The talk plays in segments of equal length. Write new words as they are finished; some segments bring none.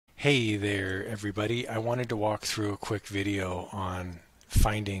Hey there, everybody. I wanted to walk through a quick video on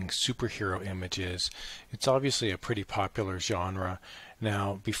finding superhero images. It's obviously a pretty popular genre.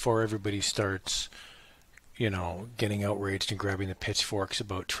 Now, before everybody starts, getting outraged and grabbing the pitchforks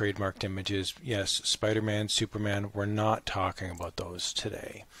about trademarked images, yes, Spider-Man, Superman, we're not talking about those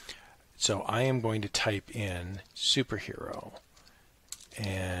today. So I am going to type in superhero,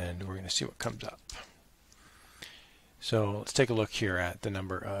 and we're going to see what comes up. So let's take a look here at the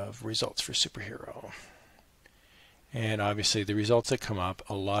number of results for superhero. And obviously the results that come up,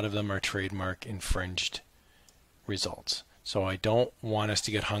 a lot of them are trademark infringed results. So I don't want us to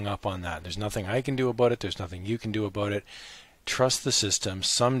get hung up on that. There's nothing I can do about it. There's nothing you can do about it. Trust the system.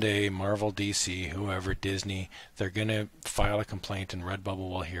 Someday Marvel, DC, whoever, Disney, they're going to file a complaint and Redbubble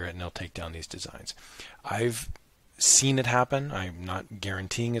will hear it and they'll take down these designs. I've seen it happen. I'm not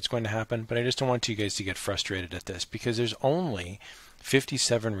guaranteeing it's going to happen, but I just don't want you guys to get frustrated at this because there's only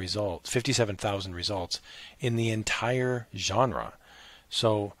 57,000 results in the entire genre.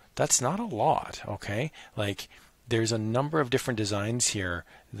 So that's not a lot, okay? Like there's a number of different designs here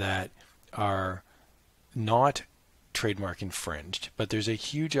that are not trademark infringed, but there's a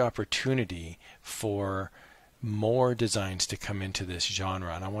huge opportunity for more designs to come into this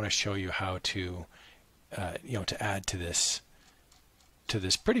genre, and I want to show you how to to add to this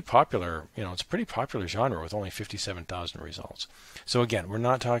pretty popular, it's a pretty popular genre with only 57,000 results. So again, we're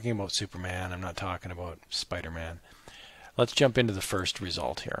not talking about Superman. I'm not talking about Spider-Man. Let's jump into the first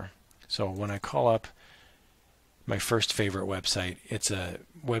result here. So when I call up my first favorite website, it's a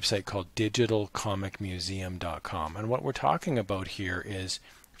website called digitalcomicmuseum.com. And what we're talking about here is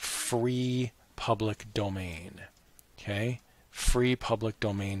free public domain. Okay? Free public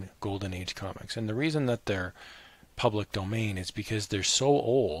domain Golden Age comics. And the reason that they're public domain is because they're so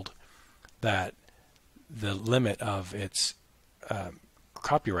old that the limit of its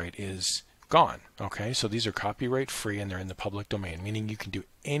copyright is gone. Okay, so these are copyright free and they're in the public domain, meaning you can do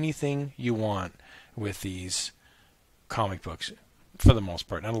anything you want with these comic books for the most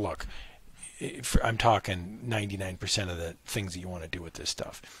part. Now look, I'm talking 99% of the things that you want to do with this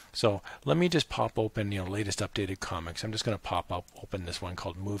stuff. So let me just pop open, latest updated comics. I'm just going to open this one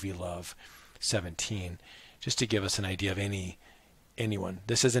called Movie Love 17, just to give us an idea of anyone.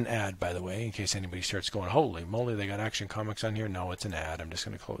 This is an ad, by the way, in case anybody starts going, holy moly, they got Action Comics on here. No, it's an ad. I'm just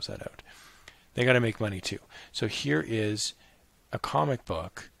going to close that out. They got to make money too. So here is a comic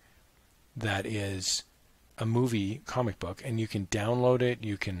book that is a movie comic book, and you can download it,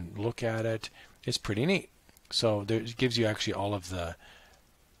 you can look at it. It's pretty neat. So it gives you actually all of the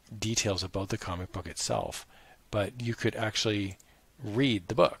details about the comic book itself, but you could actually read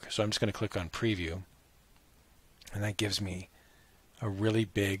the book. So I'm just going to click on preview, and that gives me a really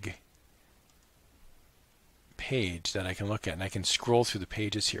big page that I can look at, and I can scroll through the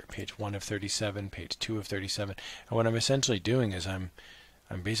pages here. Page 1 of 37, page 2 of 37, and what I'm essentially doing is I'm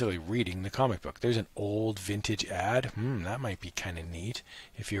basically reading the comic book. There's an old vintage ad. That might be kind of neat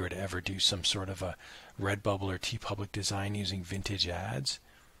if you were to ever do some sort of a Redbubble or Teepublic design using vintage ads.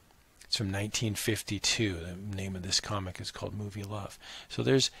 It's from 1952. The name of this comic is called Movie Love. So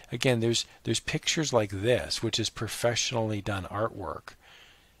there's pictures like this, which is professionally done artwork,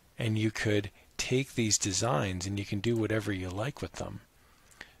 and you could take these designs and you can do whatever you like with them.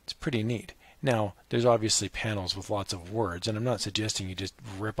 It's pretty neat. Now, there's obviously panels with lots of words, and I'm not suggesting you just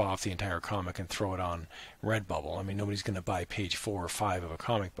rip off the entire comic and throw it on Redbubble. I mean, nobody's going to buy page 4 or 5 of a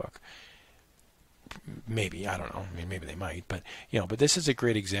comic book. Maybe, I don't know. I mean, maybe they might, but but this is a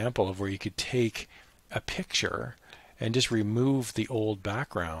great example of where you could take a picture and just remove the old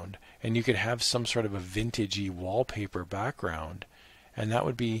background, and you could have some sort of a vintagey wallpaper background, and that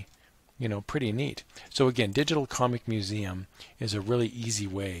would be, pretty neat. So again, Digital Comic Museum is a really easy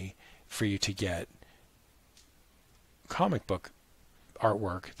way for you to get comic book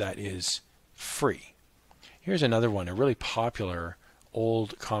artwork that is free. Here's another one, a really popular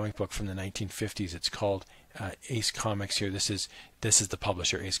old comic book from the 1950s. It's called Ace Comics here. This is the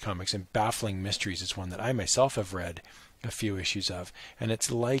publisher, Ace Comics, and Baffling Mysteries is one that I myself have read a few issues of, and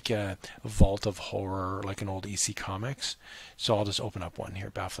it's like a vault of horror, like an old EC Comics. So I'll just open up one here,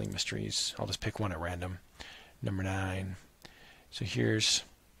 Baffling Mysteries. I'll just pick one at random, number 9. So here's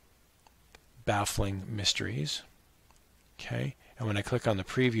Baffling Mysteries. Okay, and when I click on the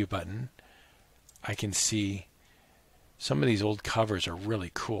preview button, I can see some of these old covers are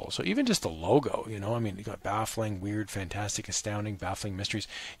really cool. So even just the logo, I mean, you got baffling, weird, fantastic, astounding, Baffling Mysteries.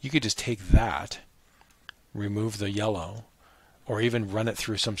 You could just take that, remove the yellow, or even run it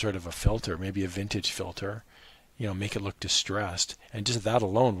through some sort of a filter, maybe a vintage filter, make it look distressed, and just that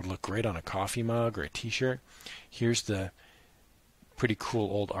alone would look great on a coffee mug or a t-shirt. Here's the pretty cool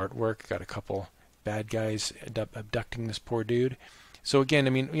old artwork. Got a couple bad guys abducting this poor dude. So again,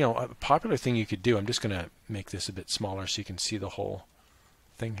 I mean, you know, a popular thing you could do, I'm just going to make this a bit smaller so you can see the whole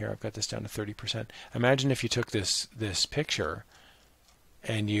thing here. I've got this down to 30%. Imagine if you took this picture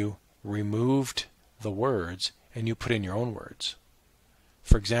and you removed the words and you put in your own words.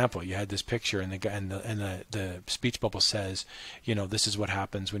 For example, you had this picture and the guy and the speech bubble says, you know, this is what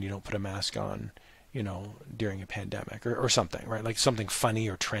happens when you don't put a mask on, you know, during a pandemic or something, right? Like something funny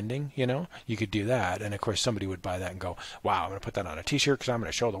or trending, you know, you could do that. And of course, somebody would buy that and go, wow, I'm going to put that on a t-shirt because I'm going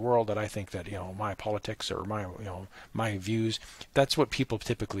to show the world that I think that, you know, my politics or my, you know, my views, that's what people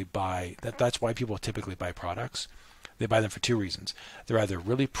typically buy. That's why people typically buy products. They buy them for two reasons. They're either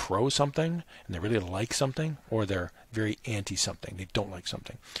really pro something and they really like something, or they're very anti something. They don't like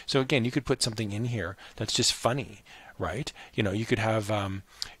something. So again, you could put something in here that's just funny, right? You know, you could have,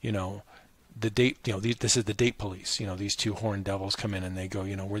 you know, the date, you know, this is the date police. You know, these two horned devils come in and they go,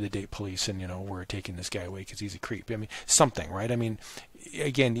 you know, we're the date police and, you know, we're taking this guy away because he's a creep. I mean, something, right? I mean,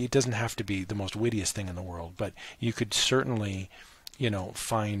 again, it doesn't have to be the most wittiest thing in the world, but you could certainly, you know,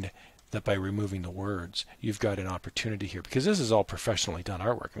 find that by removing the words, you've got an opportunity here, because this is all professionally done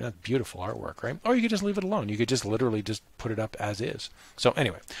artwork. I mean, that's beautiful artwork, right? Or you could just leave it alone. You could just literally just put it up as is. So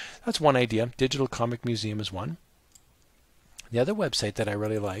anyway, that's one idea. Digital Comic Museum is one. The other website that I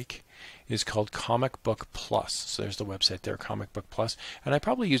really like is called Comic Book Plus. So there's the website there, Comic Book Plus. And I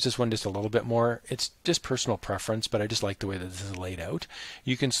probably use this one just a little bit more. It's just personal preference, but I just like the way that this is laid out.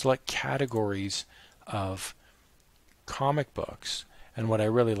 You can select categories of comic books. And what I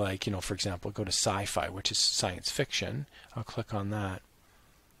really like, you know, for example, go to sci-fi, which is science fiction. I'll click on that.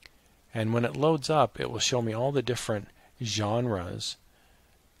 And when it loads up, it will show me all the different genres,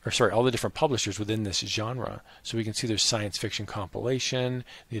 or sorry, all the different publishers within this genre. So we can see there's science fiction compilation,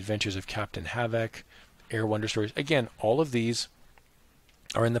 The Adventures of Captain Havoc, Air Wonder Stories. Again, all of these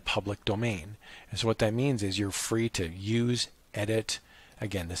are in the public domain. And so what that means is you're free to use, edit.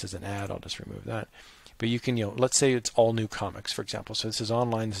 Again, this is an ad. I'll just remove that. But you can, you know, let's say it's all new comics, for example. So this is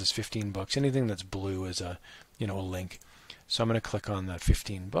online. This is 15 books. Anything that's blue is a, you know, a link. So I'm going to click on the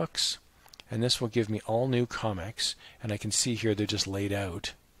 15 books, and this will give me all new comics. And I can see here they're just laid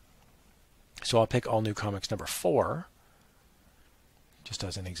out. So I'll pick all new comics number 4, just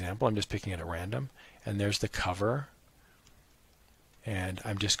as an example. I'm just picking it at random. And there's the cover. And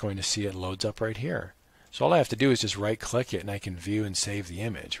I'm just going to see it loads up right here. So all I have to do is just right click it and I can view and save the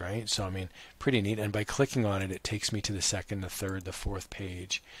image, right? So I mean, pretty neat. And by clicking on it, it takes me to the second, the third, the fourth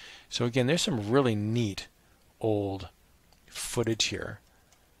page. So again, there's some really neat old footage here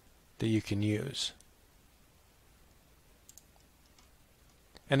that you can use.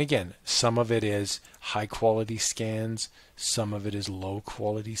 And again, some of it is high quality scans, some of it is low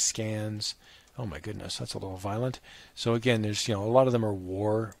quality scans. Oh my goodness, that's a little violent. So again, there's, you know, a lot of them are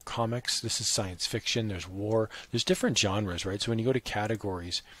war comics. This is science fiction. There's war. There's different genres, right? So when you go to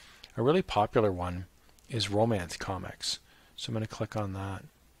categories, a really popular one is romance comics. So I'm going to click on that.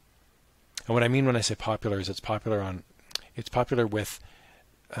 And what I mean when I say popular is it's popular with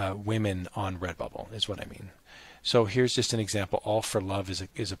women on Redbubble is what I mean. So here's just an example. All for Love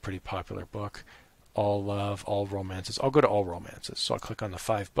is a pretty popular book. All Love, All Romances. I'll go to All Romances. So I'll click on the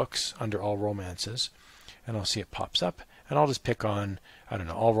 5 books under All Romances, and I'll see it pops up. And I'll just pick on, I don't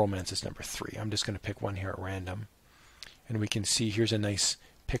know, All Romances number 3. I'm just going to pick one here at random. And we can see here's a nice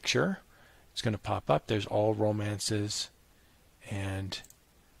picture. It's going to pop up. There's All Romances. And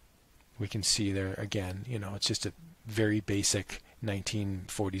we can see there, again, you know, it's just a very basic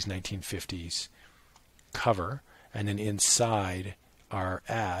 1940s, 1950s cover. And then inside are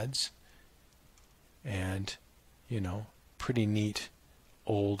ads. And, you know, pretty neat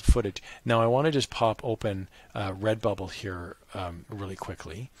old footage. Now I want to just pop open Redbubble here really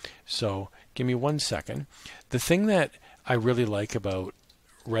quickly. So give me 1 second. The thing that I really like about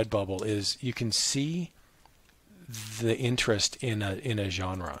Redbubble is you can see the interest in a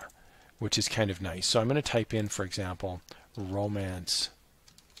genre, which is kind of nice. So I'm going to type in, for example, romance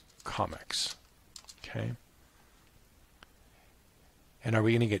comics. Okay. And are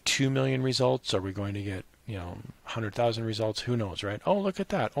we going to get 2 million results? Are we going to get, you know, 100,000 results? Who knows, right? Oh, look at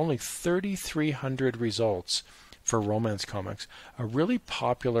that. Only 3,300 results for romance comics. A really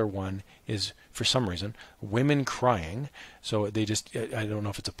popular one is, for some reason, women crying. So they just, I don't know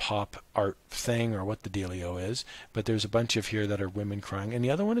if it's a pop art thing or what the dealio is, but there's a bunch of here that are women crying. And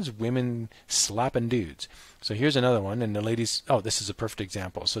the other one is women slapping dudes. So here's another one. And the ladies, oh, this is a perfect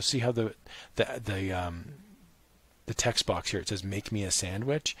example. So see how the text box here, it says make me a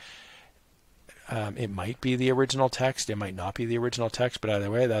sandwich. It might be the original text, it might not be the original text, but either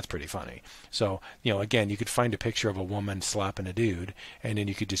way, that's pretty funny. So, again, you could find a picture of a woman slapping a dude, and then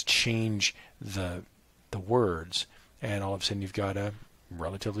you could just change the words, and all of a sudden you've got a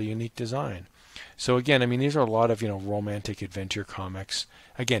relatively unique design. So again, I mean, these are a lot of, romantic adventure comics.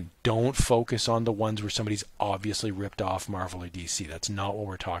 Again, don't focus on the ones where somebody's obviously ripped off Marvel or DC. That's not what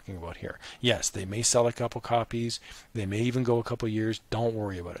we're talking about here. Yes, they may sell a couple copies. They may even go a couple years. Don't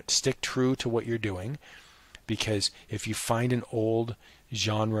worry about it. Stick true to what you're doing, because if you find an old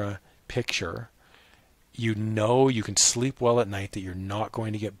genre picture, you can sleep well at night that you're not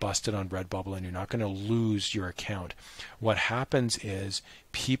going to get busted on Redbubble and you're not going to lose your account. What happens is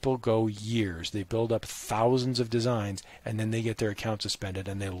people go years, they build up thousands of designs, and then they get their account suspended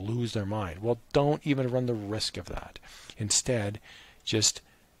and they lose their mind. Well, don't even run the risk of that. Instead, just,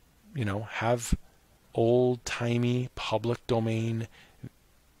 have old-timey public domain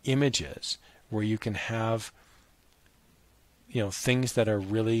images where you can have, things that are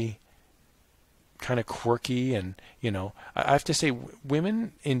really kind of quirky. And I have to say,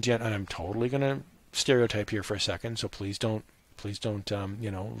 women in general, and I'm totally going to stereotype here for a second, so please don't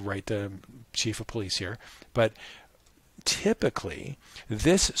write the chief of police here, but typically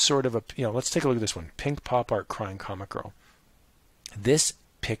this sort of let's take a look at this one, Pink Pop Art Crying Comic Girl. This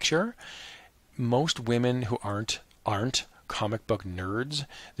picture, most women who aren't comic book nerds,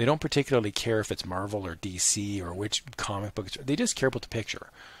 they don't particularly care if it's Marvel or DC or which comic book they just care about the picture.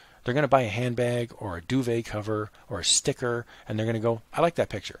 They're going to buy a handbag or a duvet cover or a sticker, and they're going to go, I like that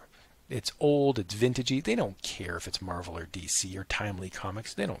picture. It's old, it's vintagey. They don't care if it's Marvel or DC or Timely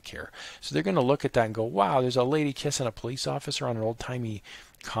Comics. They don't care. So they're going to look at that and go, wow, there's a lady kissing a police officer on an old-timey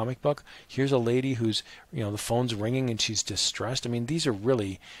comic book. Here's a lady who's, the phone's ringing and she's distressed. I mean, these are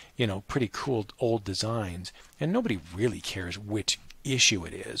really, pretty cool old designs. And nobody really cares which issue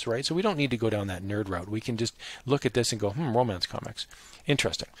it is, right? So we don't need to go down that nerd route. We can just look at this and go, romance comics.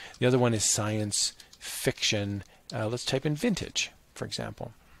 Interesting. The other one is science fiction. Let's type in vintage, for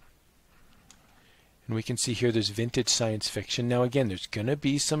example. And we can see here there's vintage science fiction. Now again, there's going to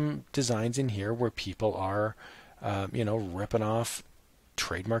be some designs in here where people are, ripping off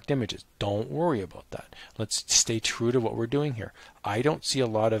trademarked images. Don't worry about that. Let's stay true to what we're doing here. I don't see a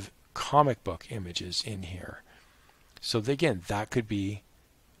lot of comic book images in here. So again, that could be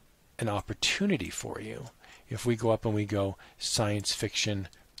an opportunity for you. If we go up and we go science fiction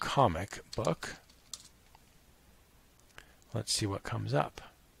comic book, let's see what comes up.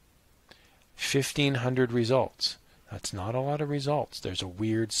 1,500 results. That's not a lot of results. There's a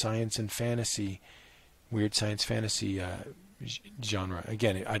weird science fantasy genre.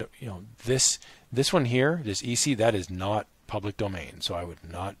 Again, I don't, this one here, this EC, that is not public domain. So I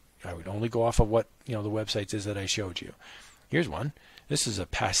would only go off of what the websites is that I showed you. Here's one. This is a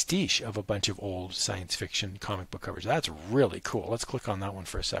pastiche of a bunch of old science fiction comic book covers. That's really cool. Let's click on that one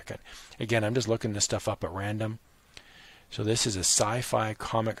for a second. Again, I'm just looking this stuff up at random. So this is a sci-fi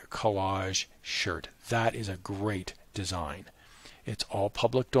comic collage shirt. That is a great design. It's all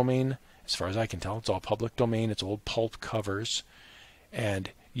public domain. As far as I can tell, it's all public domain. It's old pulp covers. And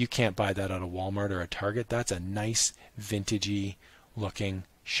you can't buy that out of Walmart or a Target. That's a nice vintagey looking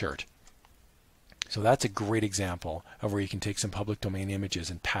shirt. So that's a great example of where you can take some public domain images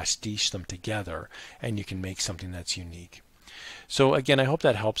and pastiche them together, and you can make something that's unique. So again, I hope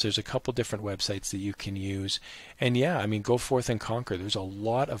that helps. There's a couple different websites that you can use. And yeah, I mean, go forth and conquer. There's a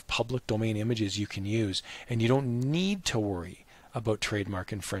lot of public domain images you can use, and you don't need to worry about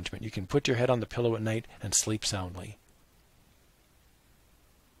trademark infringement. You can put your head on the pillow at night and sleep soundly.